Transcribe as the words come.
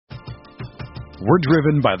We're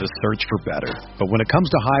driven by the search for better. But when it comes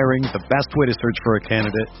to hiring, the best way to search for a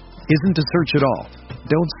candidate isn't to search at all.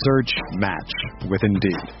 Don't search, match with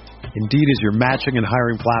Indeed. Indeed is your matching and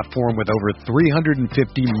hiring platform with over 350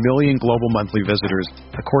 million global monthly visitors,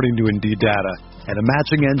 according to Indeed data, and a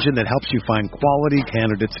matching engine that helps you find quality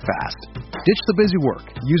candidates fast. Ditch the busy work.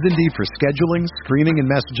 Use Indeed for scheduling, screening, and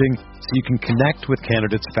messaging so you can connect with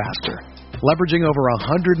candidates faster. Leveraging over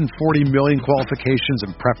 140 million qualifications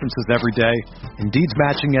and preferences every day, Indeed's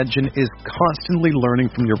matching engine is constantly learning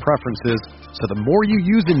from your preferences, so the more you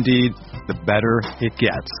use Indeed, the better it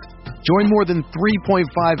gets. Join more than 3.5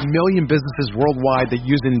 million businesses worldwide that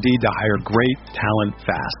use Indeed to hire great talent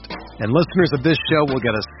fast. And listeners of this show will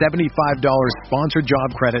get a $75 sponsored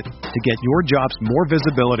job credit to get your jobs more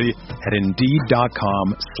visibility at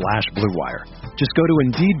Indeed.com/Blue Wire. Just go to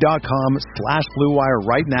Indeed.com/Blue Wire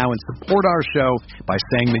right now and support our show by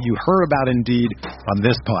saying that you heard about Indeed on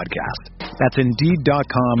this podcast. That's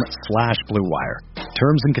Indeed.com/Blue Wire.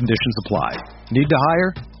 Terms and conditions apply. Need to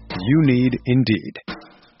hire? You need Indeed.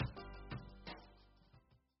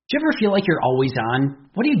 Do you ever feel like you're always on?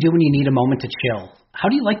 What do you do when you need a moment to chill? How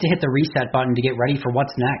do you like to hit the reset button to get ready for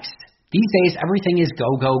what's next? These days, everything is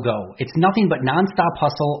go, go, go. It's nothing but nonstop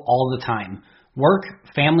hustle all the time. Work,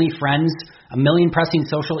 family, friends, a million pressing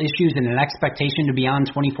social issues, and an expectation to be on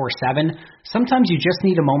 24/7. Sometimes you just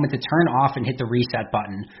need a moment to turn off and hit the reset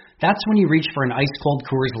button. That's when you reach for an ice-cold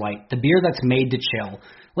Coors Light, the beer that's made to chill.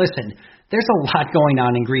 Listen, there's a lot going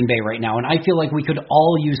on in Green Bay right now, and I feel like we could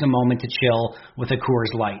all use a moment to chill with a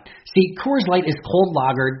Coors Light. See, Coors Light is cold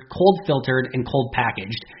lagered, cold filtered, and cold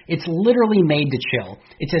packaged. It's literally made to chill.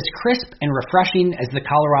 It's as crisp and refreshing as the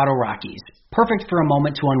Colorado Rockies. Perfect for a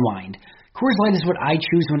moment to unwind. Coors Light is what I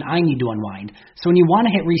choose when I need to unwind. So when you want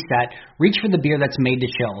to hit reset, reach for the beer that's made to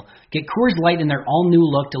chill. Get Coors Light in their all-new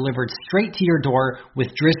look delivered straight to your door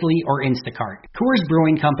with Drizzly or Instacart. Coors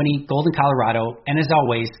Brewing Company, Golden, Colorado, and as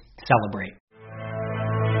always, celebrate.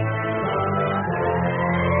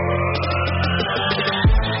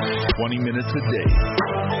 Minutes a day,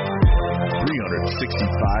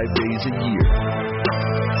 365 days a year.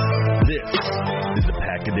 This is the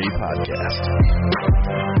Pack-A-Day Podcast.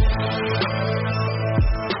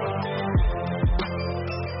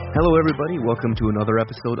 Hello, everybody. Welcome to another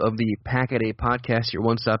episode of the Pack-A-Day Podcast, your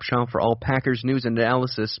one-stop shop for all Packers news and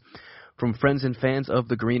analysis from friends and fans of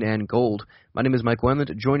the green and gold. My name is Mike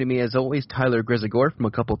Wendland. Joining me, as always, Tyler Grisagor from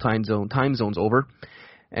a couple time zones over.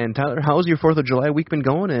 And Tyler, how's your 4th of July week been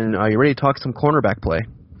going, and are you ready to talk some cornerback play?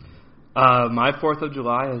 My 4th of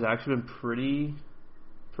July has actually been pretty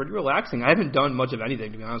relaxing. I haven't done much of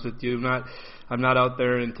anything, to be honest with you. I'm not out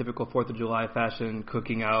there in typical 4th of July fashion,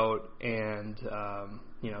 cooking out and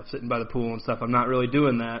sitting by the pool and stuff. I'm not really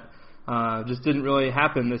doing that. Just didn't really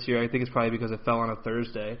happen this year. I think it's probably because it fell on a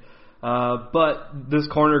Thursday. But this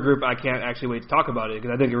corner group, I can't actually wait to talk about it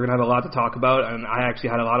because I think we're going to have a lot to talk about, and I actually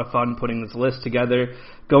had a lot of fun putting this list together,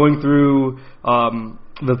 going through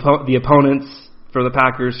the opponents for the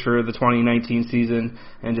Packers for the 2019 season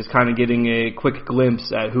and just kind of getting a quick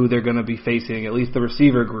glimpse at who they're going to be facing, at least the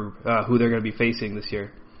receiver group, who they're going to be facing this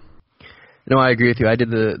year. No, I agree with you. I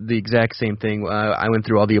did the exact same thing. I went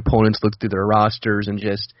through all the opponents, looked through their rosters, and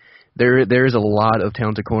just there is a lot of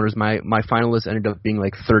talented corners. My final list ended up being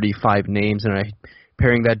like 35 names, and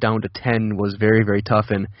paring that down to 10 was very, very tough.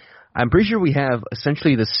 And I'm pretty sure we have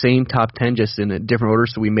essentially the same top 10 just in a different order,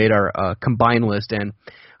 so we made our combined list. And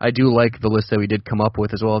I do like the list that we did come up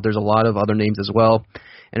with as well. There's a lot of other names as well.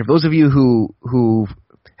 And for those of you who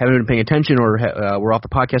haven't been paying attention or were off the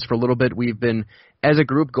podcast for a little bit, we've been, as a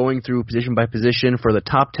group, going through position by position for the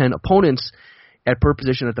top 10 opponents at per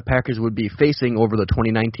position that the Packers would be facing over the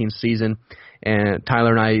 2019 season. And Tyler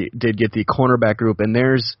and I did get the cornerback group, and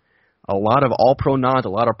there's a lot of all-pro nods, a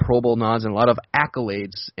lot of Pro Bowl nods, and a lot of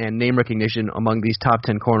accolades and name recognition among these top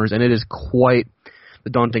 10 corners, and it is quite the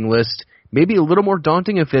daunting list. Maybe a little more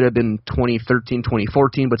daunting if it had been 2013,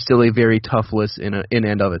 2014, but still a very tough list in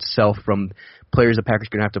and of itself from players the Packers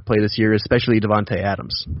are going to have to play this year, especially Davante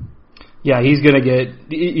Adams. Yeah, he's going to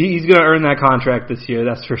earn that contract this year,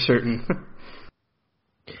 that's for certain.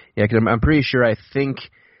 Yeah, because I'm pretty sure I think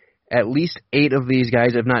at least 8 of these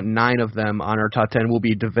guys, if not 9 of them on our top 10, will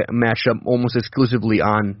be matched up almost exclusively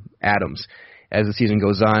on Adams as the season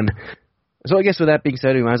goes on. So I guess with that being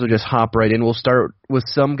said, we might as well just hop right in. We'll start with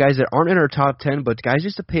some guys that aren't in our top 10, but guys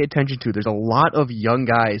just to pay attention to. There's a lot of young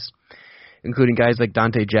guys, including guys like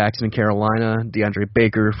Dante Jackson in Carolina, DeAndre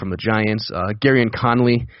Baker from the Giants, Gary and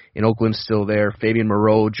Conley in Oakland still there, Fabian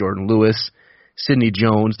Moreau, Jordan Lewis, Sidney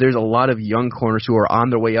Jones. There's a lot of young corners who are on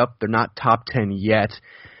their way up. They're not top 10 yet.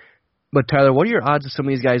 But Tyler, what are your odds of some of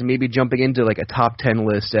these guys maybe jumping into like a top 10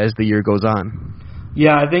 list as the year goes on?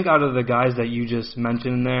 Yeah, I think out of the guys that you just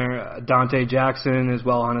mentioned there, Dante Jackson is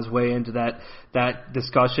well on his way into that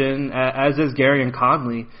discussion, as is Garyon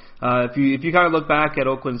Conley. If you kind of look back at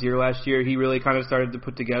Oakland's year last year, he really kind of started to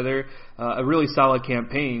put together a really solid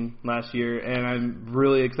campaign last year, and I'm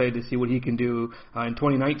really excited to see what he can do in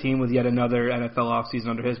 2019 with yet another NFL offseason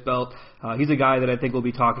under his belt. He's a guy that I think we'll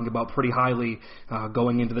be talking about pretty highly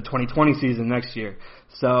going into the 2020 season next year.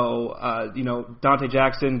 So, Dante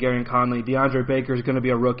Jackson, Garyon Conley, DeAndre Baker is going to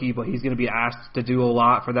be a rookie, but he's going to be asked to do a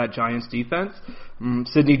lot for that Giants defense.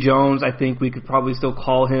 Sidney Jones, I think we could probably still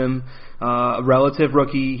call him a relative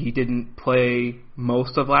rookie. He didn't play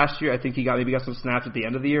most of last year. I think he maybe got some snaps at the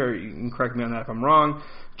end of the year. You can correct me on that if I'm wrong.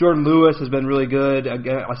 Jordan Lewis has been really good,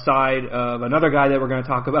 again, aside of another guy that we're going to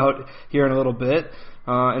talk about here in a little bit.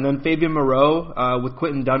 And then Fabian Moreau with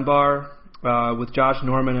Quentin Dunbar, with Josh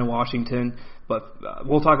Norman in Washington. But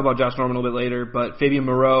we'll talk about Josh Norman a little bit later. But Fabian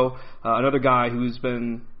Moreau, another guy who's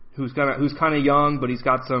kind of young, but he's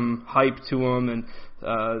got some hype to him, and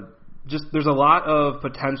just there's a lot of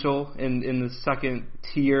potential in the second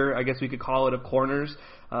tier, I guess we could call it, of corners.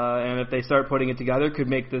 And if they start putting it together, could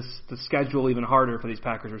make the schedule even harder for these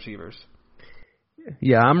Packers receivers.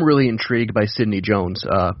 Yeah, I'm really intrigued by Sidney Jones.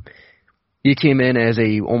 He came in as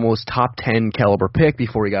a almost top 10 caliber pick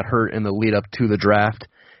before he got hurt in the lead up to the draft.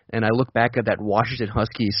 And I look back at that Washington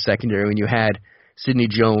Huskies secondary when you had Sidney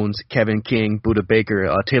Jones, Kevin King, Budda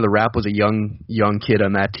Baker. Taylor Rapp was a young kid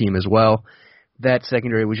on that team as well. That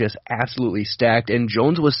secondary was just absolutely stacked, and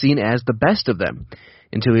Jones was seen as the best of them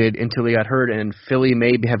until he got hurt. And Philly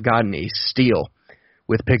may have gotten a steal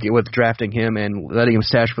with drafting him and letting him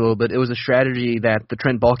stash for a little bit. It was a strategy that the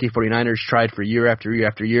Trent Baalke 49ers tried for year after year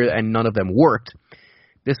after year, and none of them worked.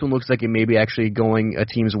 This one looks like it may be actually going a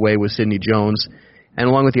team's way with Sidney Jones. And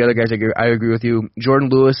along with the other guys, I agree with you. Jordan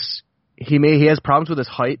Lewis, he has problems with his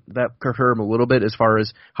height that could hurt him a little bit as far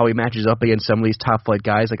as how he matches up against some of these top flight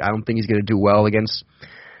guys. Like, I don't think he's going to do well against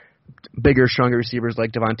bigger, stronger receivers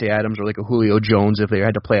like Devontae Adams or like a Julio Jones if they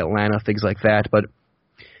had to play Atlanta, things like that. But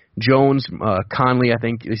Jones, Conley, I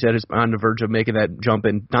think he said is on the verge of making that jump.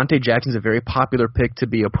 And Dante Jackson's a very popular pick to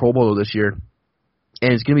be a Pro Bowler this year.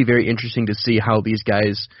 And it's going to be very interesting to see how these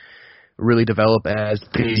guys really develop as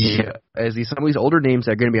some of these older names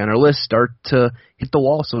that are going to be on our list start to hit the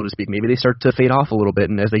wall, so to speak. Maybe they start to fade off a little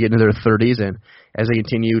bit, and as they get into their 30s and as they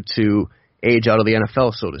continue to age out of the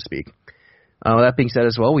NFL, so to speak. That being said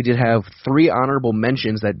as well, we did have 3 honorable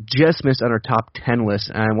mentions that just missed on our top 10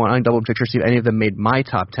 list, and I want to double check to see if any of them made my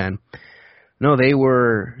top 10. No, they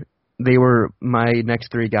were my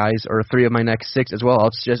next 3 guys, or 3 of my next 6 as well.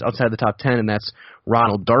 It's just outside the top 10, and that's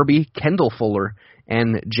Ronald Darby, Kendall Fuller,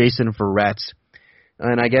 and Jason Verrett.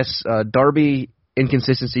 And I guess Darby,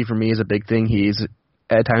 inconsistency for me is a big thing. He's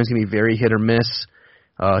at times going to be very hit or miss.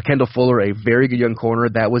 Kendall Fuller, a very good young corner.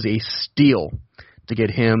 That was a steal to get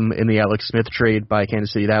him in the Alex Smith trade by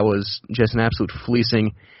Kansas City. That was just an absolute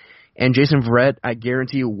fleecing. And Jason Verrett, I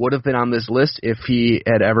guarantee you, would have been on this list if he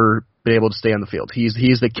had ever been able to stay on the field. He's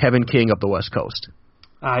the Kevin King of the West Coast.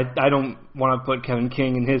 I don't want to put Kevin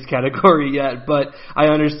King in his category yet, but I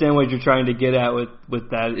understand what you're trying to get at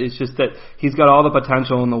with that. It's just that he's got all the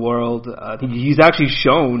potential in the world. He's actually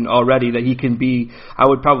shown already that he can be, I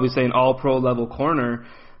would probably say, an all-pro level corner.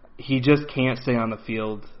 He just can't stay on the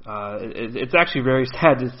field. It's actually very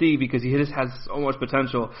sad to see because he just has so much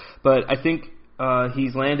potential. But I think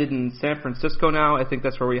he's landed in San Francisco now. I think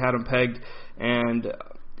that's where we had him pegged. And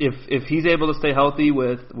if he's able to stay healthy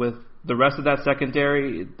with the rest of that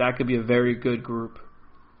secondary, that could be a very good group.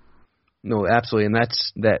 No, absolutely, and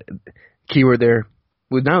that's that keyword there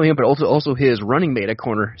with not only him but also his running mate at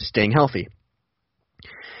corner staying healthy.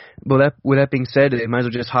 But with that being said, I might as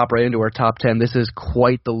well just hop right into our top 10. This is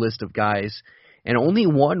quite the list of guys, and only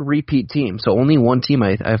one repeat team. So only one team,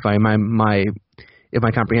 if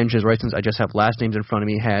my comprehension is right, since I just have last names in front of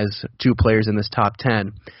me, has 2 players in this top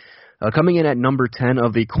 10. Coming in at number 10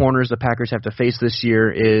 of the corners the Packers have to face this year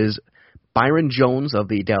is Byron Jones of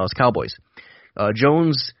the Dallas Cowboys.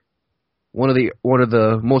 Jones, one of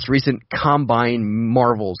the most recent combine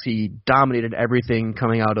marvels. He dominated everything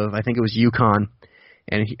coming out of, I think it was UConn,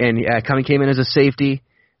 and came in as a safety.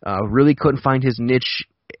 Really couldn't find his niche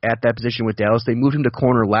at that position with Dallas. They moved him to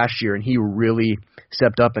corner last year, and he really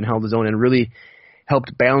stepped up and held his own and really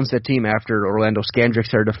helped balance that team after Orlando Scandrick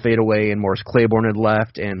started to fade away and Morris Claiborne had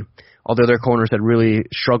left, and all the other corners had really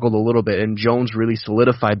struggled a little bit, and Jones really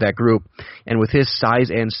solidified that group. And with his size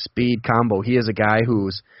and speed combo, he is a guy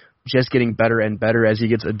who's just getting better and better as he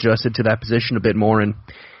gets adjusted to that position a bit more. And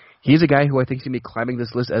he's a guy who I think is going to be climbing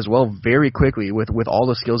this list as well very quickly with all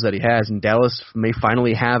the skills that he has. And Dallas may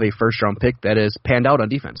finally have a first-round pick that is panned out on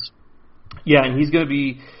defense. Yeah, and he's going to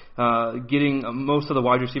be getting most of the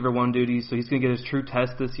wide receiver one duties, so he's going to get his true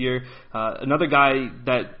test this year. Another guy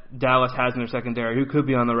that Dallas has in their secondary who could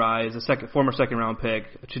be on the rise, former second-round pick,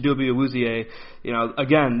 Chidobe Awuzie.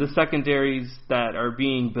 Again, the secondaries that are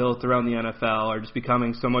being built around the NFL are just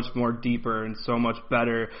becoming so much more deeper and so much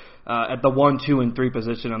better at the 1, 2, and 3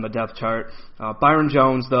 position on the depth chart. Byron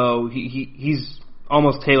Jones, though, he's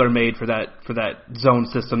almost tailor-made for that zone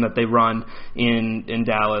system that they run in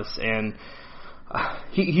Dallas, and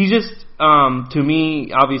he just, to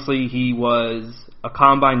me, obviously he was a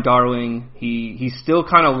combine darling. He's still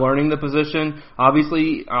kind of learning the position.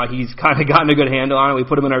 Obviously, he's kind of gotten a good handle on it. We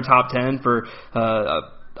put him in our top 10 for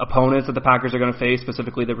opponents that the Packers are going to face,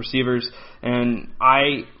 specifically the receivers. And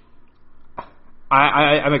I'm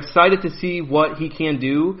excited to see what he can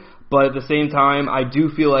do, but at the same time, I do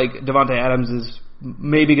feel like Davante Adams is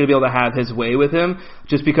maybe going to be able to have his way with him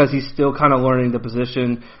just because he's still kind of learning the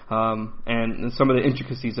position and some of the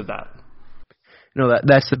intricacies of that.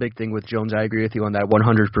 That's the big thing with Jones. I agree with you on that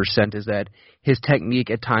 100%, is that his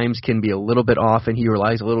technique at times can be a little bit off and he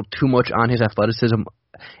relies a little too much on his athleticism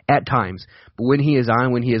at times. But when he is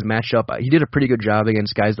matched up, he did a pretty good job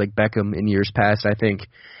against guys like Beckham in years past. I think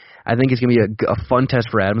it's going to be a fun test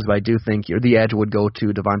for Adams, but I do think the edge would go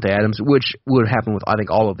to Davante Adams, which would happen with, I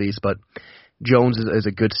think, all of these, but Jones is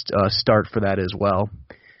a good start for that as well.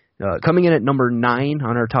 Coming in at number 9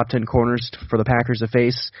 on our top 10 corners for the Packers to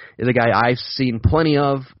face is a guy I've seen plenty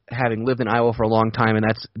of, having lived in Iowa for a long time, and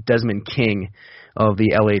that's Desmond King of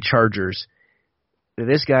the LA Chargers.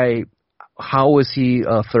 This guy, how was he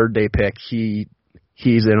a third-day pick? He's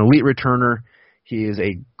an elite returner. He is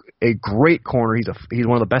a great corner. He's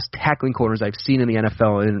one of the best tackling corners I've seen in the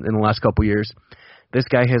NFL in the last couple years. This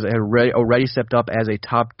guy has already stepped up as a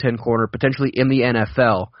top 10 corner, potentially in the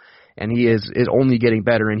NFL, and he is only getting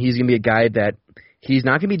better. And he's going to be a guy that he's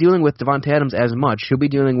not going to be dealing with Davante Adams as much. He'll be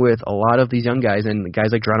dealing with a lot of these young guys and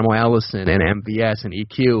guys like Geronimo Allison and MVS and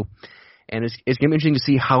EQ. And it's going to be interesting to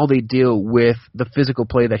see how they deal with the physical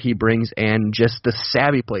play that he brings and just the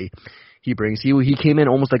savvy play he brings. He came in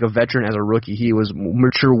almost like a veteran as a rookie. He was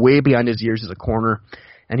mature way beyond his years as a corner,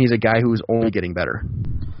 and he's a guy who's only getting better.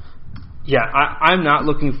 Yeah, I'm not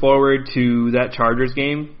looking forward to that Chargers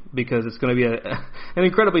game because it's going to be an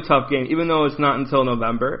incredibly tough game, even though it's not until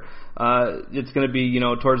November. It's going to be,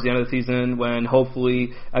 towards the end of the season when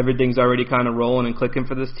hopefully everything's already kind of rolling and clicking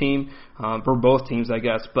for this team, for both teams, I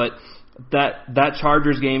guess. But that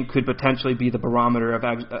Chargers game could potentially be the barometer of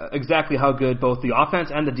exactly how good both the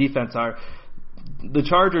offense and the defense are. The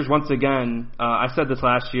Chargers, once again, I said this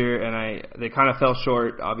last year, and they kind of fell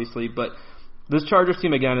short, obviously, but this Chargers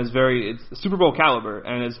team, again, it's Super Bowl caliber,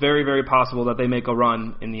 and it's very, very possible that they make a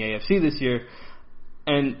run in the AFC this year.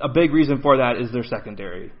 And a big reason for that is their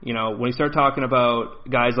secondary. When you start talking about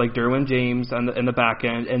guys like Derwin James in the back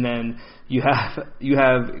end, and then you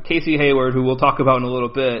have Casey Hayward, who we'll talk about in a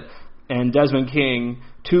little bit, and Desmond King,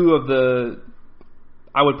 two of the,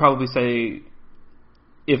 I would probably say,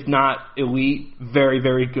 if not elite, very,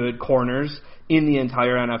 very good corners in the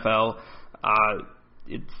entire NFL.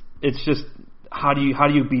 It's just, how do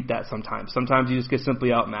you beat that sometimes? Sometimes you just get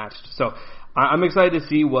simply outmatched. So I'm excited to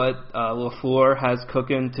see what LaFleur has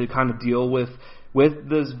cooking to kind of deal with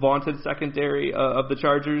this vaunted secondary of the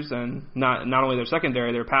Chargers, and not only their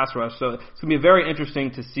secondary, their pass rush. So it's going to be very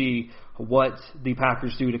interesting to see what the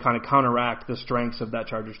Packers do to kind of counteract the strengths of that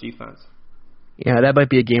Chargers defense. Yeah, that might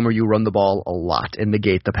be a game where you run the ball a lot and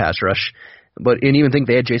negate the pass rush. And even think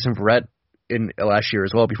they had Jason Verrett in last year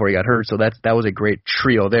as well before he got hurt, so that was a great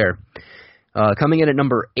trio there. Coming in at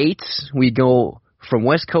number 8, we go from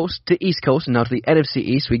West Coast to East Coast, and now to the NFC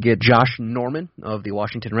East, we get Josh Norman of the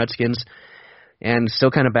Washington Redskins. And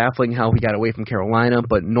still kind of baffling how he got away from Carolina,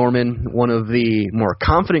 but Norman, one of the more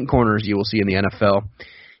confident corners you will see in the NFL.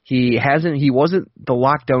 He wasn't the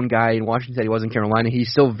lockdown guy in Washington that he was in Carolina. He's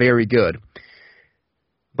still very good.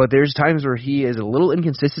 But there's times where he is a little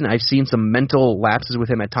inconsistent. I've seen some mental lapses with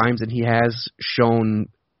him at times, and he has shown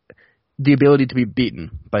the ability to be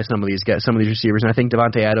beaten by some of these guys, some of these receivers. And I think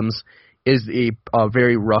Davante Adams is a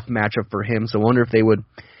very rough matchup for him. So I wonder if they would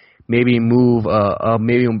maybe move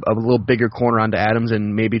maybe a little bigger corner onto Adams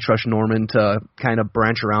and maybe trust Norman to kind of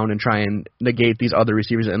branch around and try and negate these other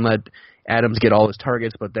receivers and let Adams get all his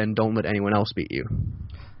targets, but then don't let anyone else beat you.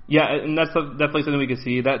 Yeah, and that's definitely something we can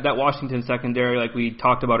see. That Washington secondary, like we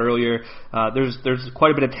talked about earlier, there's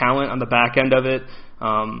quite a bit of talent on the back end of it.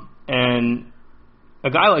 And a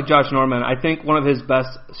guy like Josh Norman, I think one of his best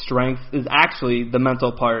strengths is actually the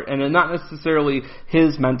mental part, and not necessarily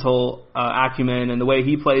his mental acumen and the way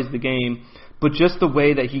he plays the game, but just the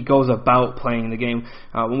way that he goes about playing the game.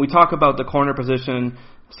 When we talk about the corner position,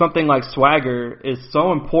 something like swagger is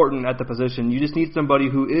so important at the position. You just need somebody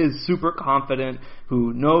who is super confident,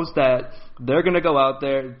 who knows that they're going to go out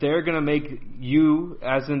there, they're going to make you,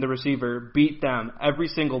 as in the receiver, beat them every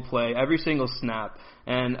single play, every single snap.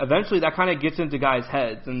 And eventually that kind of gets into guys'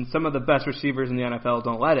 heads, and some of the best receivers in the NFL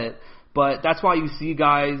don't let it. But that's why you see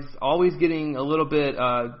guys always getting a little bit,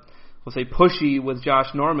 we'll say, pushy with Josh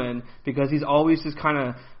Norman, because he's always just kind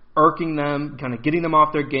of irking them, kind of getting them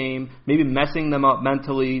off their game, maybe messing them up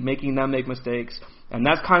mentally, making them make mistakes. And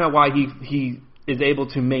that's kind of why he is able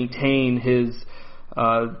to maintain his,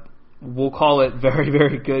 we'll call it, very,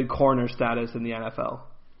 very good corner status in the NFL.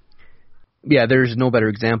 Yeah, there's no better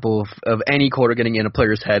example of any quarter getting in a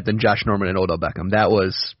player's head than Josh Norman and Odell Beckham. That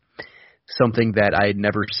was something that I had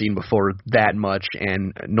never seen before that much,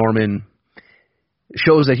 and Norman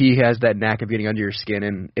shows that he has that knack of getting under your skin,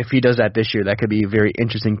 and if he does that this year, that could be very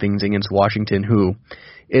interesting things against Washington, who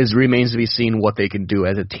remains to be seen what they can do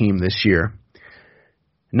as a team this year.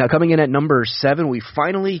 Now, coming in at number 7, we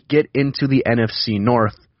finally get into the NFC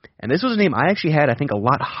North, and this was a name I actually had, I think, a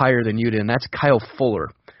lot higher than you did, and that's Kyle Fuller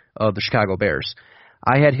of the Chicago Bears.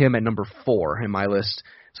 I had him at number 4 in my list,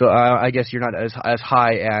 so I guess you're not as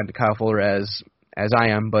high at Kyle Fuller as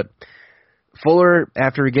I am, but Fuller,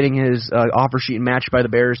 after getting his offer sheet matched by the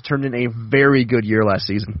Bears, turned in a very good year last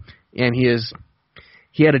season, and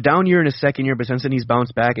he had a down year in his second year, but since then he's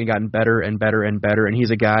bounced back and gotten better and better and better, and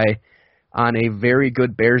he's a guy on a very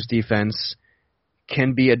good Bears defense,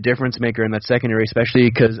 can be a difference maker in that secondary, especially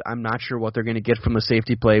because I'm not sure what they're going to get from the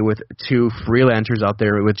safety play with 2 freelancers out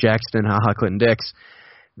there with Jackson and HaHa Clinton-Dix.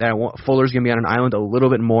 That Fuller's going to be on an island a little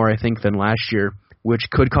bit more, I think, than last year, which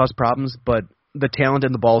could cause problems, but the talent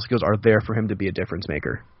and the ball skills are there for him to be a difference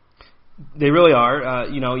maker. They really are.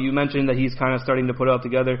 You mentioned that he's kind of starting to put it all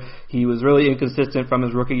together. He was really inconsistent from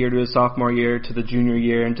his rookie year to his sophomore year to the junior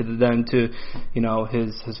year and to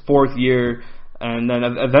his 4th year. And then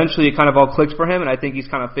eventually it kind of all clicked for him, and I think he's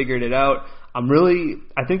kind of figured it out. I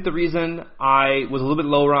think the reason I was a little bit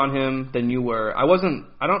lower on him than you were, I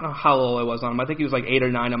don't know how low I was on him. I think he was like 8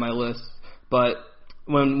 or 9 on my list. But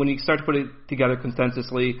when you start to put it together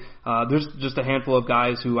consensusly, there's just a handful of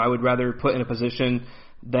guys who I would rather put in a position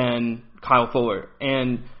than Kyle Fuller.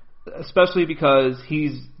 And especially because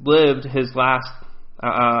he's lived his last,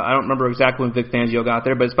 I don't remember exactly when Vic Fangio got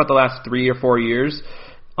there, but it's about the last 3 or 4 years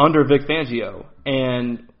under Vic Fangio,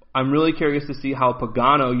 and I'm really curious to see how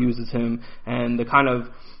Pagano uses him and the kind of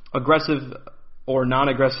aggressive or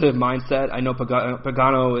non-aggressive mindset. I know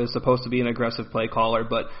Pagano is supposed to be an aggressive play caller,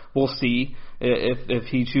 but we'll see if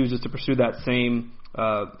he chooses to pursue that same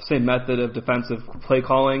method of defensive play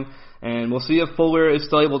calling, and we'll see if Fuller is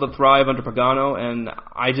still able to thrive under Pagano, and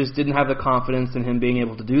I just didn't have the confidence in him being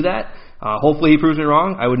able to do that. Hopefully he proves me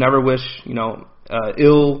wrong. I would never wish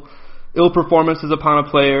ill performances upon a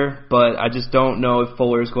player, but I just don't know if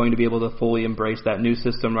Fuller is going to be able to fully embrace that new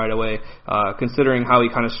system right away, considering how he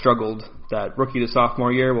kind of struggled that rookie to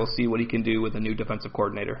sophomore year. We'll see what he can do with a new defensive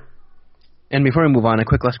coordinator. And before we move on, a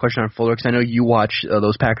quick last question on Fuller, because I know you watch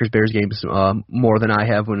those Packers-Bears games more than I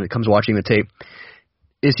have when it comes to watching the tape.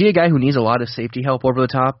 Is he a guy who needs a lot of safety help over the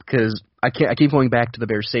top? Because I keep going back to the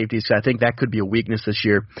Bears safeties, because I think that could be a weakness this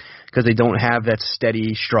year, because they don't have that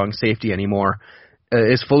steady, strong safety anymore.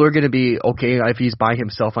 Is Fuller going to be okay if he's by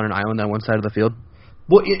himself on an island on one side of the field?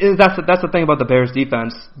 Well, that's the thing about the Bears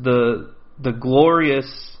defense. The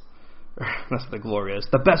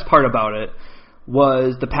best part about it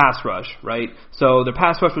was the pass rush, right? So the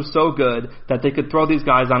pass rush was so good that they could throw these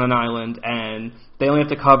guys on an island and they only have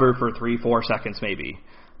to cover for 3-4 seconds maybe.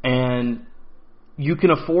 And you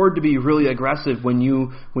can afford to be really aggressive when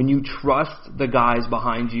you trust the guys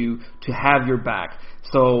behind you to have your back.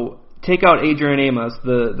 So take out Adrian Amos,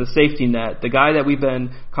 the safety net, the guy that we've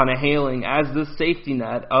been kind of hailing as the safety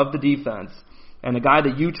net of the defense, and the guy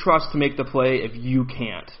that you trust to make the play if you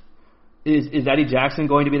can't. Is Eddie Jackson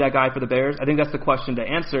going to be that guy for the Bears? I think that's the question to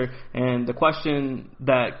answer, and the question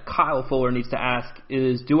that Kyle Fuller needs to ask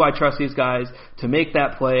is, do I trust these guys to make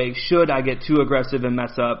that play? Should I get too aggressive and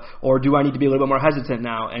mess up, or do I need to be a little bit more hesitant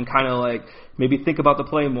now and kind of like maybe think about the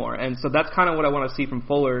play more? And so that's kind of what I want to see from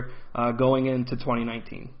Fuller going into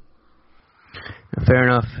 2019. Fair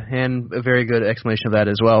enough, and a very good explanation of that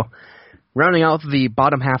as well. Rounding out the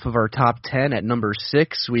bottom half of our top 10 at number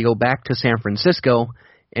 6, we go back to San Francisco,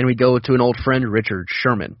 and we go to an old friend, Richard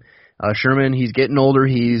Sherman. Sherman, he's getting older.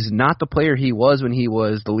 He's not the player he was when he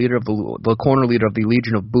was the leader of the corner leader of the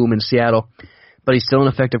Legion of Boom in Seattle, but he's still an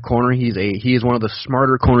effective corner. He is one of the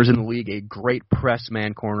smarter corners in the league, a great press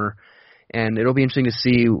man corner, and it'll be interesting to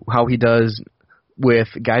see how he does with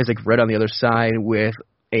guys like Red on the other side with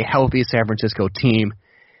a healthy San Francisco team.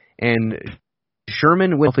 And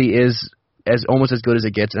Sherman with healthy is as almost as good as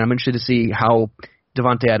it gets, and I'm interested to see how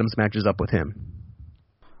Davante Adams matches up with him.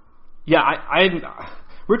 Yeah,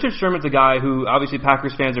 Richard Sherman's a guy who obviously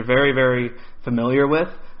Packers fans are very, very familiar with,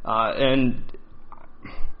 and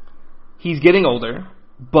he's getting older,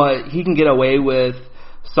 but he can get away with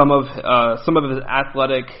some of his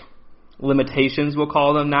athletic limitations, we'll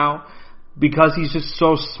call them now, because he's just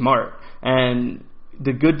so smart. And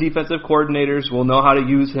the good defensive coordinators will know how to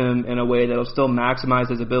use him in a way that will still maximize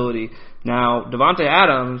his ability. Now, Davante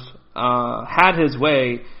Adams had his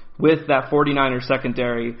way with that 49ers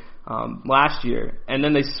secondary last year, and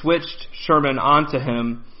then they switched Sherman onto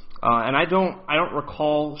him. And I don't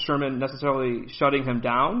recall Sherman necessarily shutting him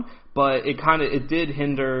down, but it did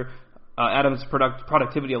hinder Adams'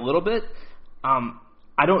 productivity a little bit.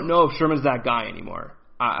 I don't know if Sherman's that guy anymore.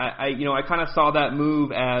 I kind of saw that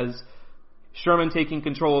move as Sherman taking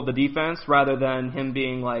control of the defense rather than him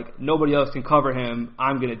being like, nobody else can cover him,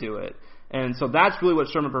 I'm going to do it. And so that's really what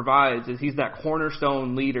Sherman provides, is he's that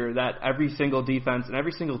cornerstone leader that every single defense and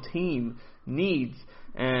every single team needs.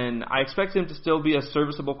 And I expect him to still be a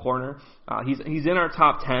serviceable corner. He's in our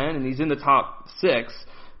top 10 and he's in the top 6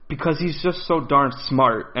 because he's just so darn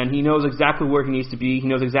smart, and he knows exactly where he needs to be. He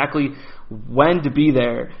knows exactly when to be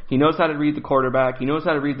there. He knows how to read the quarterback. He knows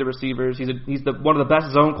how to read the receivers. He's one of the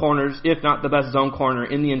best zone corners, if not the best zone corner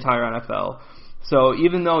in the entire NFL. So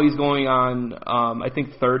even though he's going on, I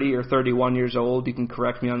think 30 or 31 years old, you can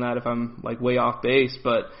correct me on that if I'm like way off base,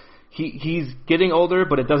 but he's getting older,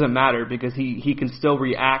 but it doesn't matter because he can still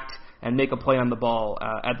react and make a play on the ball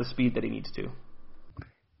at the speed that he needs to.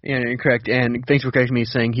 Yeah, correct. And thanks for correcting me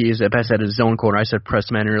saying he is at best at a zone corner. I said press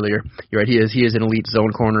man earlier. You're right. He is an elite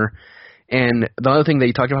zone corner. And the other thing that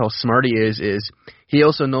you talked about how smart he is he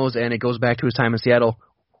also knows, and it goes back to his time in Seattle,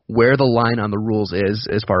 where the line on the rules is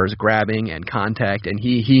as far as grabbing and contact, and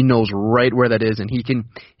he knows right where that is, and he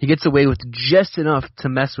gets away with just enough to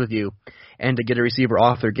mess with you and to get a receiver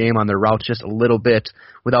off their game on their routes just a little bit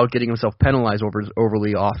without getting himself penalized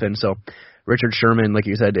overly often. So Richard Sherman, like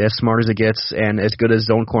you said, as smart as it gets and as good as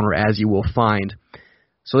zone corner as you will find.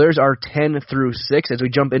 So there's our 10 through 6. As we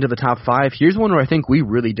jump into the top 5, here's one where I think we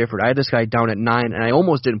really differed. I had this guy down at 9, and I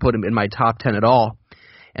almost didn't put him in my top 10 at all,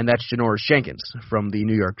 and that's Janoris Jenkins from the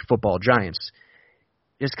New York Football Giants.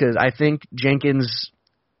 Just because I think Jenkins,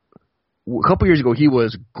 a couple years ago, he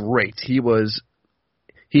was great. He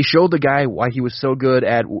showed the guy why he was so good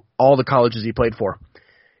at all the colleges he played for.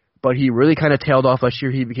 But he really kind of tailed off last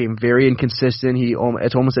year. He became very inconsistent.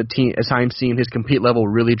 It's almost at times seemed his compete level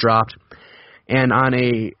really dropped. And on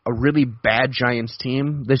a really bad Giants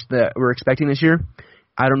team that we're expecting this year,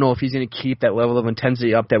 I don't know if he's going to keep that level of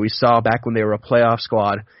intensity up that we saw back when they were a playoff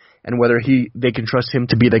squad, and whether they can trust him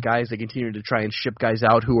to be the guys that continue to try and ship guys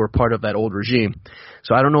out who were part of that old regime.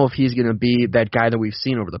 So I don't know if he's going to be that guy that we've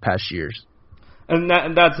seen over the past years. And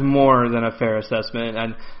that's more than a fair assessment,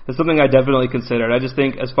 and it's something I definitely considered. I just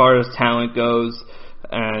think as far as talent goes,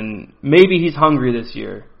 and maybe he's hungry this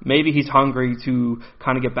year. Maybe he's hungry to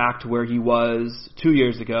kind of get back to where he was 2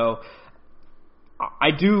 years ago.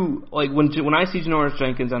 I do, like, when I see Janoris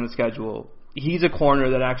Jenkins on the schedule, he's a corner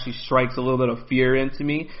that actually strikes a little bit of fear into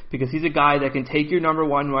me because he's a guy that can take your number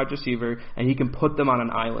one wide receiver and he can put them on an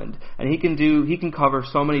island. And he can cover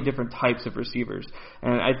so many different types of receivers.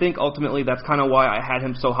 And I think ultimately that's kind of why I had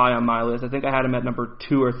him so high on my list. I think I had him at number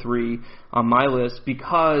 2 or 3 on my list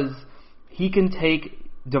because he can take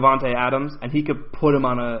Davante Adams and he could put him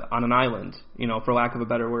on an island, for lack of a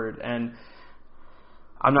better word. And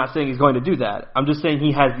I'm not saying he's going to do that. I'm just saying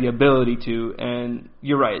he has the ability to. And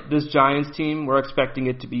you're right. This Giants team, we're expecting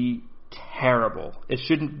it to be terrible. They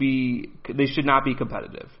should not be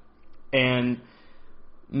competitive. And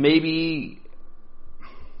maybe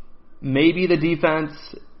the defense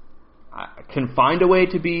can find a way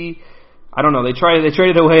to be. I don't know. They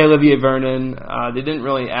traded away Olivier Vernon. They didn't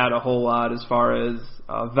really add a whole lot as far as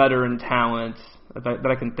veteran talent that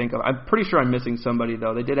I can think of. I'm pretty sure I'm missing somebody,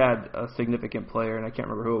 though. They did add a significant player, and I can't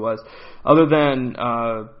remember who it was. Other than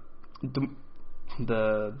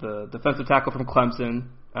the defensive tackle from Clemson,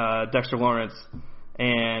 Dexter Lawrence,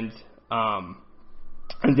 and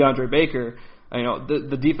DeAndre Baker,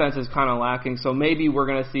 the defense is kind of lacking. So maybe we're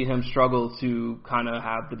going to see him struggle to kind of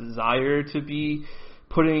have the desire to be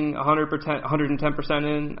putting 110%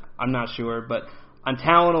 in. I'm not sure, but on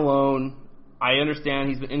talent alone, I understand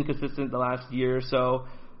he's been inconsistent the last year or so.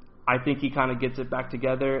 I think he kind of gets it back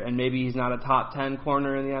together, and maybe he's not a top 10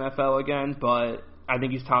 corner in the NFL again, but I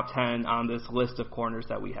think he's top 10 on this list of corners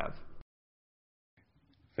that we have.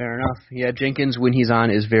 Fair enough. Yeah, Jenkins, when he's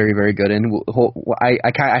on, is very, very good, and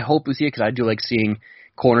I hope we see it because I do like seeing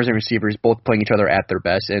corners and receivers both playing each other at their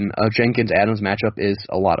best, and Jenkins-Adams matchup is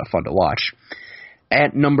a lot of fun to watch.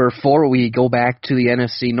 At number 4, we go back to the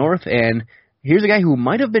NFC North, and here's a guy who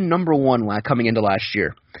might have been number 1 coming into last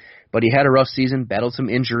year, but he had a rough season, battled some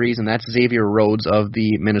injuries, and that's Xavier Rhodes of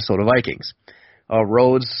the Minnesota Vikings.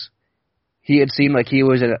 Rhodes, he had seemed like he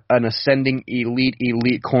was an ascending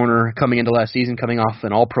elite corner coming into last season, coming off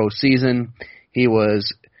an all-pro season. He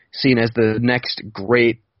was seen as the next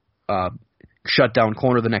great shutdown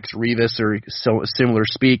corner, the next Revis or so similar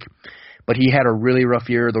speak. But he had a really rough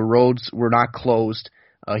year. The roads were not closed.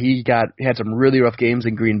 He had some really rough games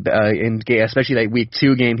in Green Bay, especially that Week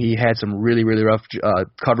 2 game. He had some really rough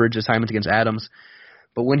coverage assignments against Adams.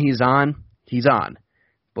 But when he's on, he's on.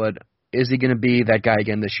 But is he going to be that guy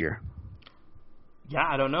again this year? Yeah,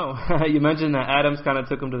 I don't know. You mentioned that Adams kind of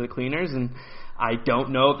took him to the cleaners, and I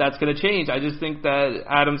don't know if that's going to change. I just think that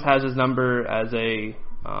Adams has his number as a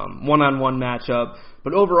one-on-one matchup.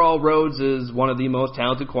 But overall, Rhodes is one of the most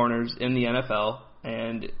talented corners in the NFL,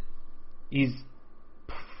 and he's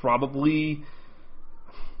going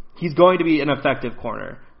to be an effective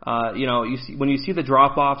corner. When you see the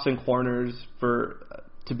drop-offs in corners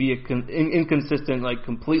to be inconsistent, like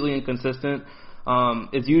completely inconsistent,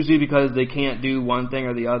 it's usually because they can't do one thing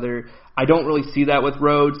or the other. I don't really see that with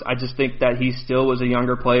Rhodes. I just think that he still was a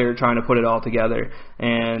younger player trying to put it all together.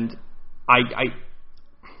 And I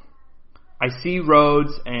see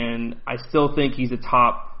Rhodes, and I still think he's a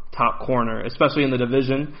top corner, especially in the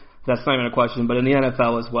division. That's not even a question, but in the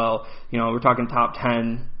NFL as well. We're talking top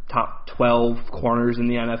 10, top 12 corners in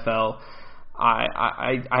the NFL.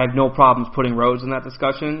 I have no problems putting Rhodes in that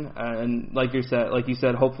discussion, and like you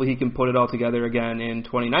said, hopefully he can put it all together again in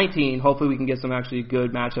 2019. Hopefully we can get some actually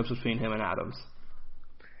good matchups between him and Adams.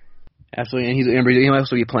 Absolutely, and he'll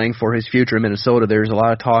also be playing for his future in Minnesota. There's a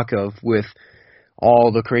lot of talk with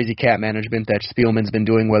all the crazy cap management that Spielman's been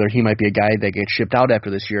doing, whether he might be a guy that gets shipped out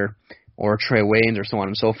after this year, or Trey Waynes, or so on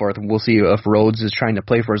and so forth. We'll see if Rhodes is trying to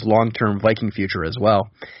play for his long-term Viking future as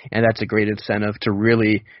well. And that's a great incentive to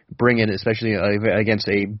really bring it, especially against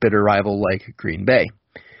a bitter rival like Green Bay.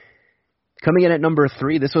 Coming in at number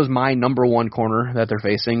 3, this was my number 1 corner that they're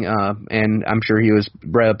facing, and I'm sure he was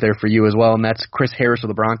right up there for you as well, and that's Chris Harris of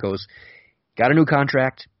the Broncos. Got a new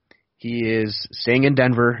contract. He is staying in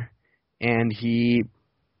Denver, and he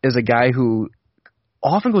is a guy who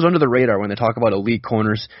often goes under the radar when they talk about elite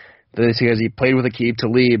corners. Because he played with Aqib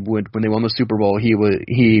Talib when they won the Super Bowl. He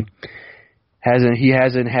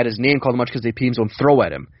hasn't had his name called much because the teams don't throw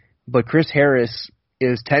at him. But Chris Harris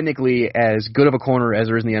is technically as good of a corner as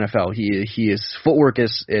there is in the NFL. His footwork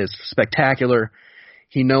is spectacular.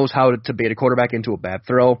 He knows how to bait a quarterback into a bad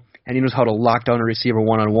throw, and he knows how to lock down a receiver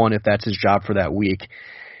one-on-one if that's his job for that week.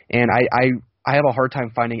 And I have a hard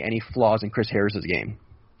time finding any flaws in Chris Harris's game.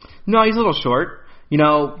 No, he's a little short.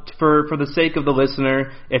 For the sake of the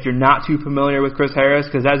listener, if you're not too familiar with Chris Harris,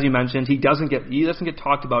 because as you mentioned, he doesn't get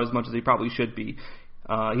talked about as much as he probably should be. He's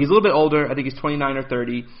a little bit older. I think he's 29 or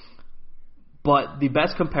 30. But the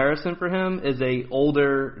best comparison for him is a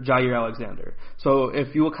older Jair Alexander. So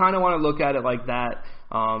if you kind of want to look at it like that,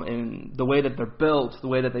 in the way that they're built, the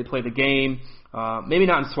way that they play the game, maybe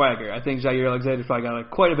not in swagger. I think Jair Alexander's probably got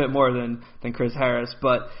quite a bit more than Chris Harris,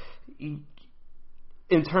 but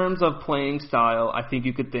in terms of playing style, I think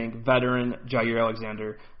you could think veteran Jair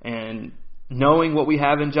Alexander. And knowing what we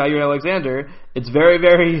have in Jair Alexander, it's very,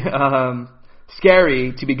 very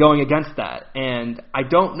scary to be going against that. And I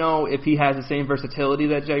don't know if he has the same versatility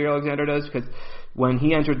that Jair Alexander does, because when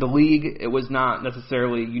he entered the league, it was not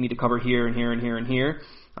necessarily you need to cover here and here and here and here.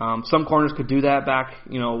 Some corners could do that back,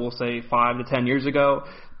 we'll say 5 to 10 years ago,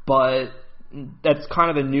 but that's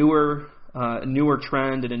kind of a newer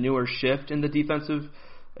trend and a newer shift in the defensive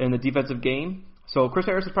game. So Chris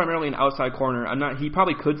Harris is primarily an outside corner. He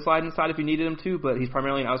probably could slide inside if you needed him to, but he's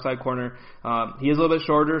primarily an outside corner. He is a little bit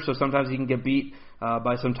shorter, so sometimes he can get beat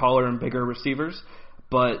by some taller and bigger receivers.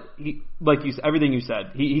 But everything you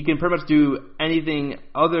said, he can pretty much do anything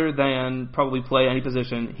other than probably play any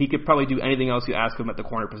position. He could probably do anything else you ask him at the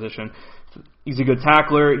corner position. He's a good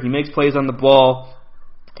tackler. He makes plays on the ball.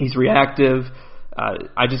 He's reactive.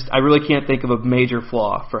 I really can't think of a major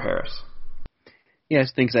flaw for Harris.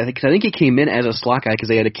 Yes, I think he came in as a slot guy because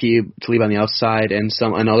they had Aqib Talib on the outside and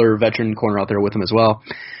another veteran corner out there with him as well.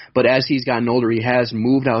 But as he's gotten older, he has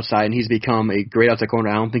moved outside and he's become a great outside corner.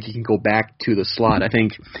 I don't think he can go back to the slot. I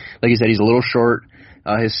think, like you said, he's a little short.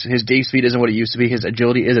 His day speed isn't what it used to be. His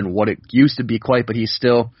agility isn't what it used to be quite, but he's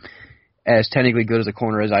still as technically good as a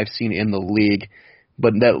corner as I've seen in the league.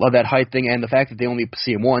 But that height thing and the fact that they only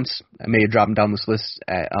see him once may have dropped him down this list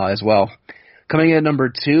as well. Coming in at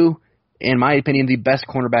number 2, in my opinion, the best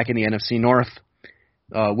cornerback in the NFC North,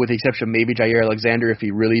 with the exception of maybe Jair Alexander if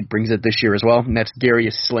he really brings it this year as well, and that's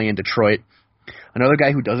Darius Slay in Detroit. Another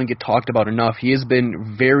guy who doesn't get talked about enough. He has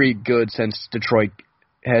been very good since Detroit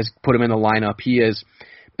has put him in the lineup. He has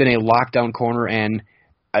been a lockdown corner, and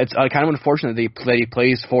it's kind of unfortunate that he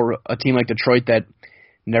plays for a team like Detroit that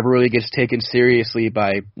never really gets taken seriously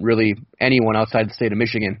by really anyone outside the state of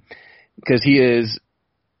Michigan, because he is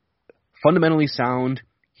fundamentally sound.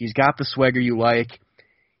 He's got the swagger you like.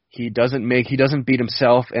 He doesn't beat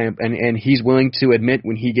himself, and he's willing to admit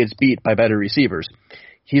when he gets beat by better receivers.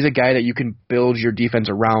 He's a guy that you can build your defense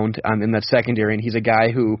around in that secondary, and he's a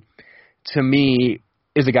guy who, to me,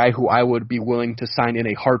 is a guy who I would be willing to sign in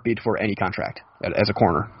a heartbeat for any contract as a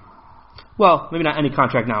corner. Well, maybe not any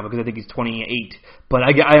contract now because I think he's 28, but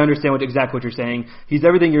I understand exactly what you're saying. He's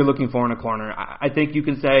everything you're looking for in a corner. I think you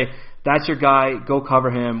can say, that's your guy, go cover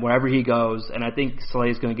him wherever he goes, and I think Slay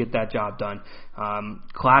is going to get that job done.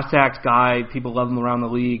 Class act guy, people love him around the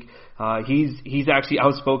league. He's actually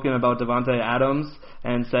outspoken about Davante Adams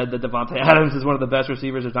and said that Davante Adams is one of the best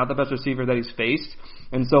receivers, if not the best receiver that he's faced.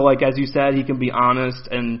 And so, like, as you said, he can be honest,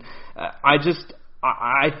 and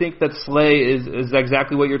I think that Slay is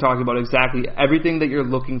exactly what you're talking about, exactly everything that you're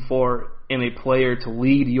looking for in a player to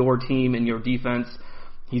lead your team and your defense.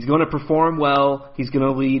 He's going to perform well, he's going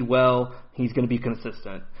to lead well, he's going to be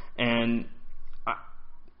consistent. And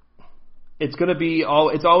it's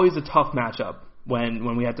always a tough matchup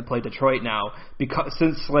when we have to play Detroit now, because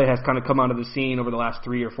since Slay has kind of come onto the scene over the last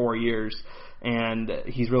 3 or 4 years, and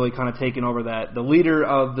he's really kind of taken over the leader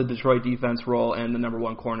of the Detroit defense role and the number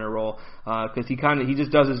one corner role, because he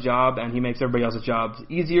just does his job and he makes everybody else's jobs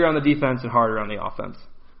easier on the defense and harder on the offense.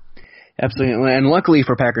 Absolutely, and luckily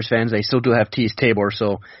for Packers fans, they still do have Teez Tabor,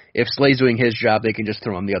 so if Slay's doing his job, they can just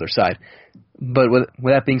throw him the other side. But with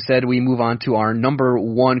that being said, we move on to our number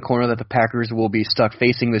one corner that the Packers will be stuck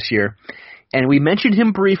facing this year. And we mentioned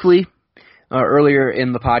him briefly earlier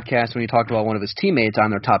in the podcast when he talked about one of his teammates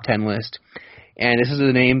on their top 10 list. And this is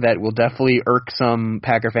a name that will definitely irk some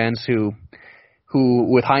Packer fans who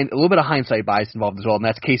with a little bit of hindsight bias involved as well, and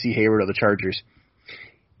that's Casey Hayward of the Chargers.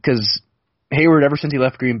 Because Hayward, ever since he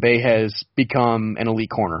left Green Bay, has become an elite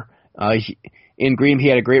corner. In Green, he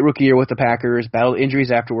had a great rookie year with the Packers, battled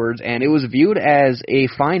injuries afterwards, and it was viewed as a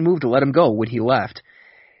fine move to let him go when he left,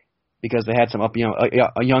 because they had some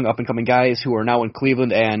young up-and-coming guys who are now in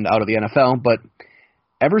Cleveland and out of the NFL. But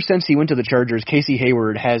ever since he went to the Chargers, Casey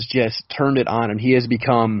Hayward has just turned it on, and he has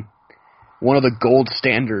become one of the gold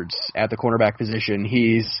standards at the cornerback position.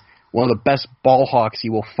 He's one of the best ball hawks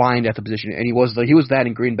you will find at the position, and he was that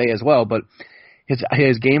in Green Bay as well. But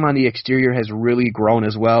his game on the exterior has really grown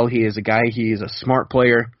as well. He is a smart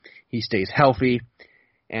player. He stays healthy.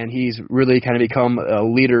 And he's really kind of become a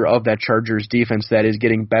leader of that Chargers defense that is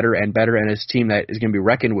getting better and better, and his team that is going to be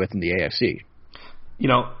reckoned with in the AFC. You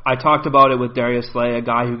know, I talked about it with Darius Slay, a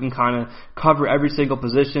guy who can kind of cover every single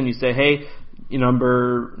position. You say, hey,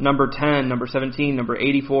 number 10, number 17, number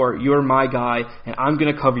 84, you're my guy, and I'm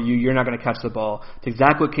going to cover you. You're not going to catch the ball. It's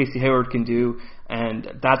exactly what Casey Hayward can do,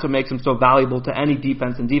 and that's what makes him so valuable to any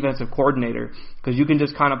defense and defensive coordinator, because you can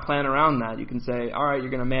just kind of plan around that. You can say, all right, you're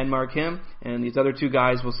going to man mark him, and these other two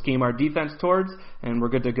guys will scheme our defense towards, and we're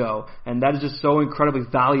good to go. And that is just so incredibly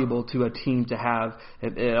valuable to a team to have.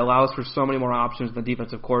 It allows for so many more options than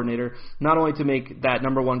defensive coordinator, not only to make that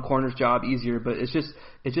number one corner's job easier, but it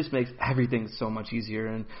just makes everything so much easier.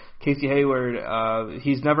 And Casey Hayward,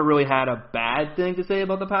 he's never really had a bad thing to say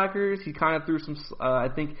about the Packers. He kind of threw I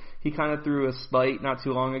think he kind of threw a slight not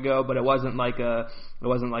too long ago, but it wasn't like oh,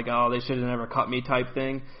 they should have never cut me type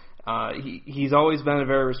thing. He's always been a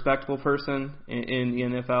very respectable person in the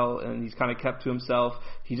NFL, and he's kind of kept to himself.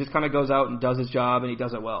 He just kind of goes out and does his job, and he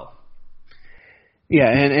does it well. Yeah,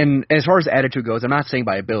 and as far as attitude goes, I'm not saying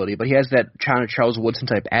by ability, but he has that kind of Charles Woodson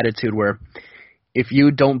type attitude where if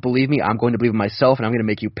you don't believe me, I'm going to believe in myself, and I'm going to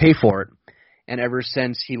make you pay for it. And ever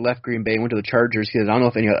since he left Green Bay and went to the Chargers, I don't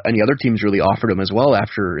know if any other teams really offered him as well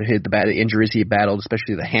after the injuries he battled,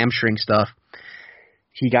 especially the hamstring stuff.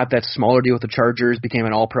 He got that smaller deal with the Chargers, became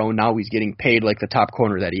an all-pro, and now he's getting paid like the top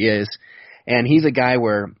corner that he is. And he's a guy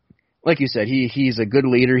where, like you said, he's a good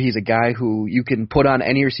leader. He's a guy who you can put on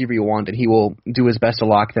any receiver you want, and he will do his best to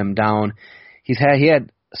lock them down. He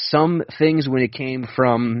had some things when it came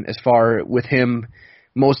from as far with him,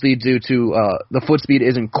 mostly due to the foot speed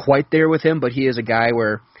isn't quite there with him, but he is a guy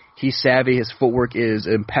where he's savvy, his footwork is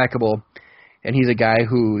impeccable, and he's a guy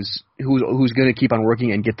who's going to keep on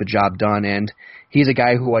working and get the job done. And he's a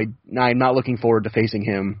guy who I'm not looking forward to facing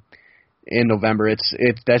him in November. It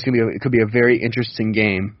could be a very interesting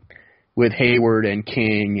game with Hayward and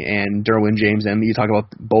King and Derwin James, and you talk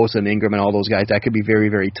about Bosa and Ingram and all those guys. That could be very,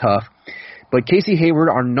 very tough. But Casey Hayward,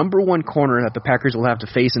 our number one corner that the Packers will have to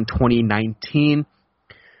face in 2019.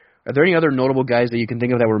 Are there any other notable guys that you can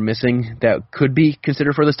think of that we're missing that could be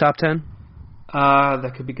considered for this top 10?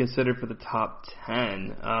 That could be considered for the top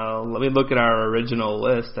 10. Let me look at our original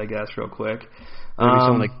list, I guess, real quick. Maybe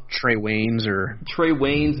someone like Trey Waynes or... Trey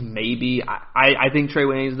Waynes, maybe. I think Trey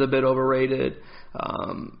Waynes is a bit overrated.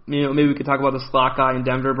 Maybe we could talk about the slot guy in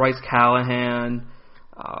Denver, Bryce Callahan.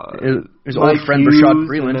 His old friend Brashad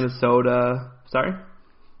Breeland in Minnesota. Sorry?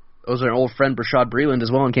 Those are an old friend Brashad Breeland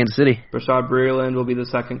as well in Kansas City. Brashad Breeland will be the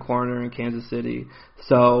second corner in Kansas City.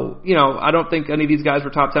 So, I don't think any of these guys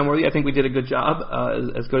were top 10 worthy. I think we did a good job,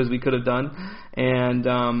 as good as we could have done. And,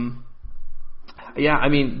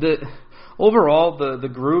 overall, the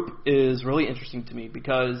group is really interesting to me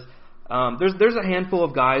because there's a handful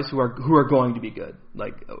of guys who are going to be good.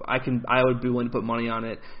 Like I would be willing to put money on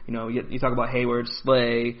it. You talk about Hayward,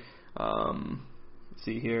 Slay. Let's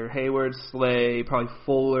see here, Hayward, Slay, probably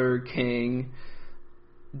Fuller, King.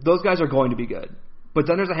 Those guys are going to be good. But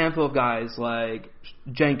then there's a handful of guys like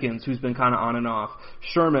Jenkins, who's been kind of on and off.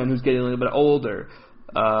 Sherman, who's getting a little bit older.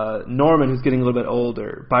 Norman, who's getting a little bit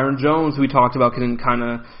older. Byron Jones, who we talked about, he has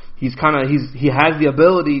the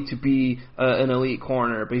ability to be an elite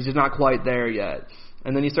corner, but he's just not quite there yet.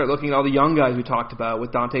 And then you start looking at all the young guys we talked about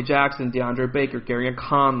with Dante Jackson, DeAndre Baker, Garrett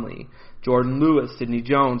Conley, Jordan Lewis, Sidney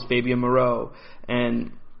Jones, Fabian Moreau.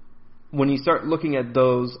 And when you start looking at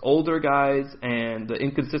those older guys and the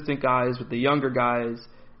inconsistent guys with the younger guys,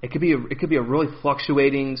 it could be a really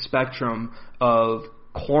fluctuating spectrum of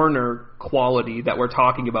corner quality that we're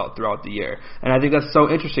talking about throughout the year. And I think that's so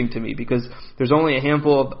interesting to me because there's only a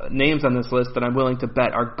handful of names on this list that I'm willing to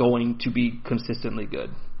bet are going to be consistently good.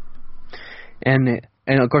 And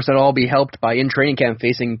of course that'll all be helped by in training camp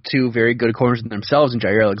facing two very good corners themselves in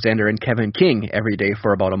Jair Alexander and Kevin King every day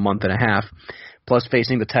for about a month and a half. Plus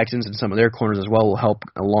facing the Texans and some of their corners as well will help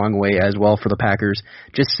a long way as well for the Packers.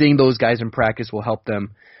 Just seeing those guys in practice will help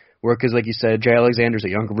them work because, like you said, Jay Alexander's a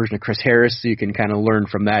younger version of Chris Harris, so you can kind of learn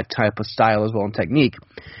from that type of style as well and technique.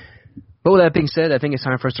 But with that being said, I think it's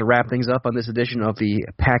time for us to wrap things up on this edition of the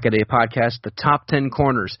Pack-A-Day podcast, the top 10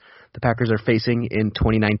 corners the Packers are facing in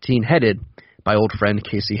 2019, headed by old friend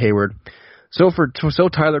Casey Hayward. So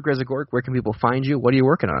Tyler Grzegork, where can people find you? What are you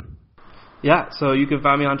working on? Yeah, so you can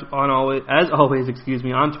find me on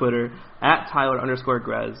Twitter at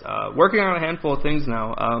Tyler_Grez. Working on a handful of things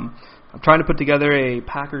now. I'm trying to put together a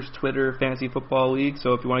Packers Twitter fantasy football league,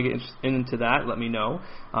 so if you want to get into that, let me know.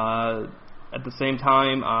 At the same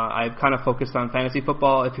time, I've kind of focused on fantasy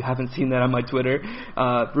football. If you haven't seen that on my Twitter,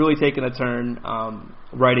 really taken a turn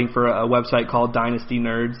writing for a website called Dynasty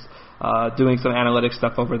Nerds, doing some analytics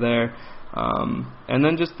stuff over there, and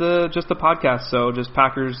then just the podcast. So just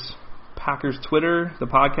Packers Twitter, the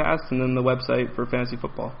podcast, and then the website for fantasy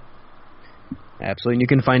football. Absolutely. And you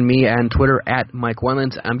can find me on Twitter at Mike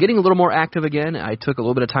Wendlandt. I'm getting a little more active again. I took a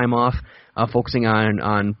little bit of time off, focusing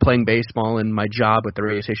on playing baseball and my job with the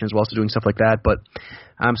radio station as well, so doing stuff like that. But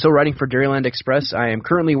I'm still writing for Dairyland Express. I am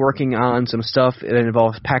currently working on some stuff that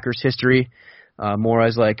involves Packers history, more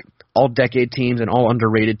as like all decade teams and all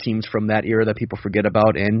underrated teams from that era that people forget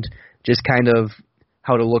about, and just kind of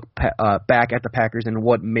how to look back at the Packers and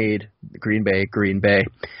what made Green Bay Green Bay.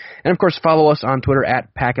 And, of course, follow us on Twitter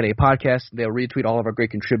at Pack-A-Day Podcast. They'll retweet all of our great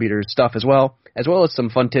contributors' stuff as well as some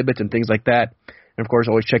fun tidbits and things like that. And, of course,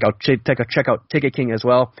 always check out Ticket King as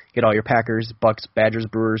well. Get all your Packers, Bucks, Badgers,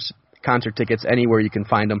 Brewers, concert tickets, anywhere you can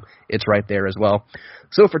find them. It's right there as well.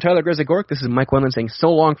 So for Tyler Grzegork, this is Mike Wendlandt saying so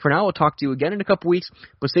long for now. We'll talk to you again in a couple weeks,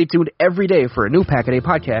 but stay tuned every day for a new Pack-A-Day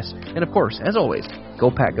podcast. And, of course, as always, go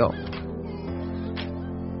Pack, go.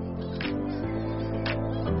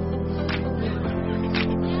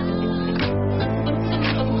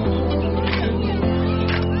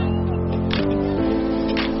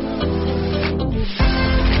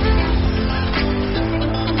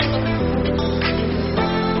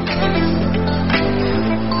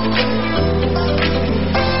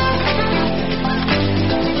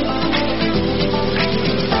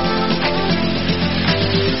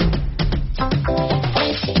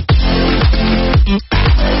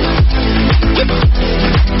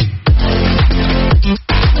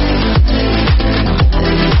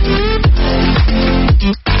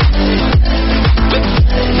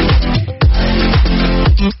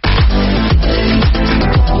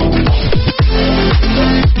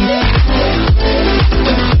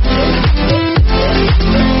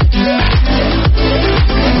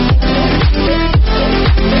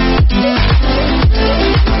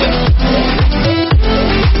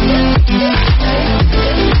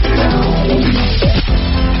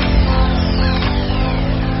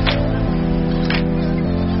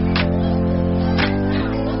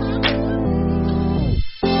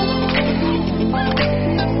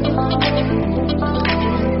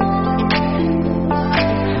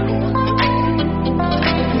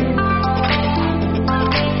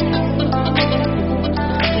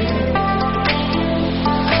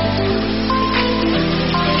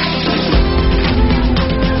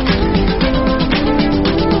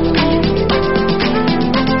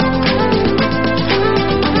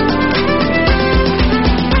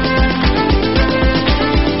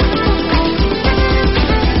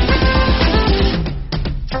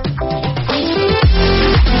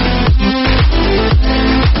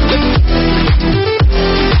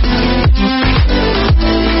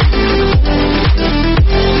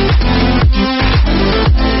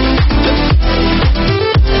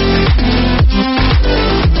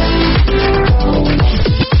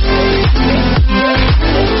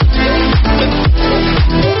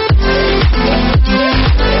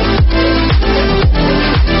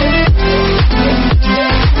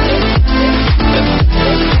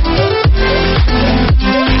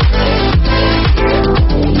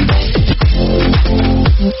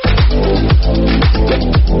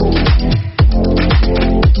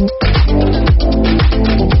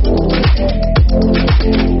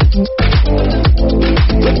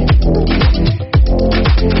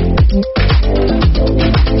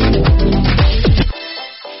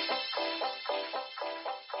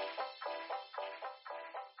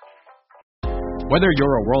 Whether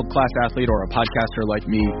you're a world-class athlete or a podcaster like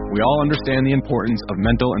me, we all understand the importance of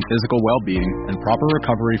mental and physical well-being and proper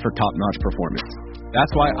recovery for top-notch performance.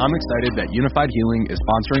 That's why I'm excited that Unified Healing is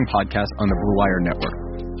sponsoring podcasts on the Blue Wire Network.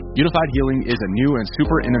 Unified Healing is a new and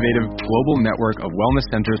super innovative global network of wellness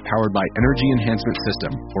centers powered by Energy Enhancement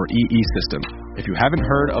System, or EE System. If you haven't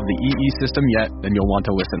heard of the EE System yet, then you'll want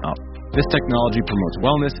to listen up. This technology promotes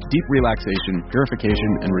wellness, deep relaxation,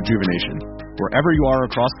 purification, and rejuvenation. Wherever you are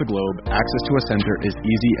across the globe, access to a center is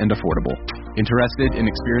easy and affordable. Interested in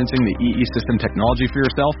experiencing the EE System technology for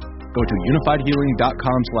yourself? Go to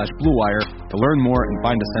unifiedhealing.com/bluewire to learn more and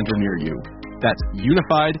find a center near you. That's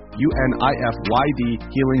unified, UNIFYD,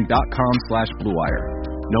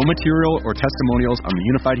 healing.com/bluewire. No material or testimonials on the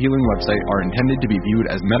Unified Healing website are intended to be viewed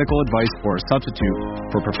as medical advice or a substitute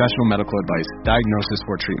for professional medical advice, diagnosis,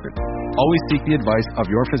 or treatment. Always seek the advice of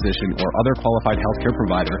your physician or other qualified healthcare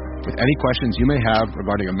provider with any questions you may have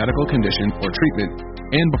regarding a medical condition or treatment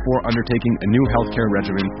and before undertaking a new healthcare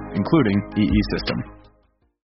regimen, including EE System.